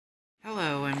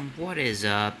and what is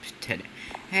up today?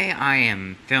 Hey, I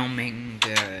am filming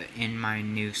in my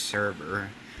new server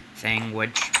thing,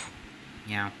 which,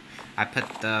 you know, I put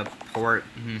the port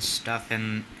and stuff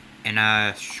in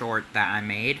a short that I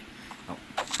made. Oh,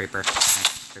 creeper.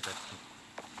 Creeper.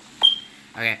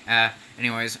 Okay,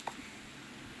 anyways,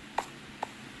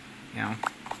 you know,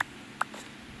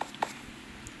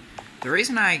 the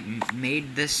reason I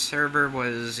made this server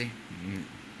was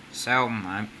so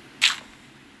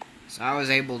I was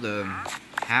able to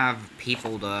have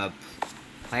people to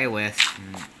play with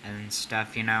and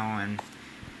stuff, you know, and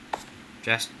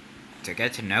just to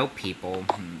get to know people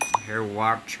who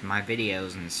watch my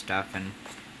videos and stuff, and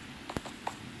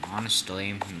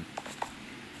honestly,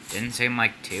 didn't seem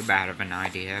like too bad of an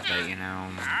idea, but, you know,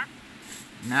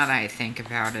 now that I think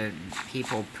about it,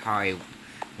 people probably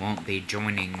won't be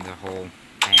joining the whole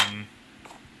thing.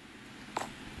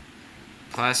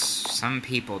 Plus, some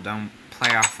people don't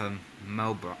play off of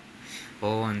mobile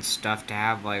and stuff to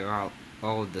have, like,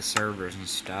 all of the servers and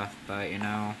stuff, but, you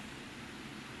know,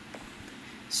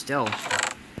 still,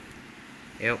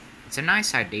 it's a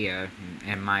nice idea,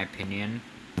 in my opinion.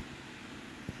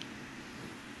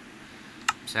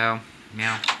 So,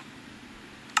 yeah.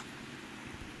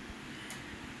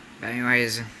 But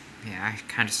anyways, yeah, I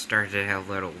kind of started a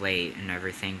little late and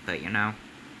everything, but, you know,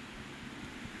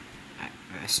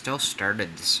 I still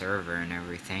started the server and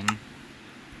everything.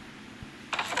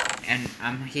 And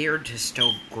I'm here to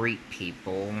still greet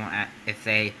people if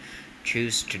they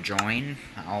choose to join.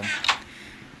 I'll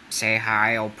say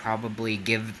hi. I'll probably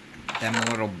give them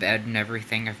a little bed and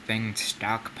everything. I've been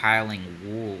stockpiling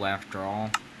wool after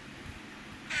all.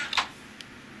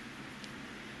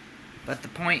 But the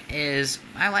point is,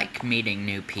 I like meeting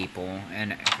new people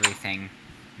and everything.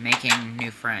 Making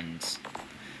new friends.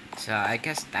 So I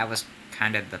guess that was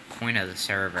kind of the point of the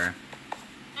server.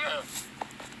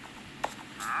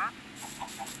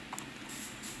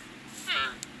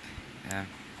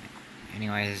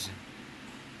 Anyways,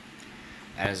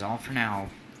 that is all for now.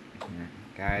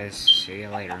 Guys, see you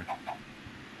later.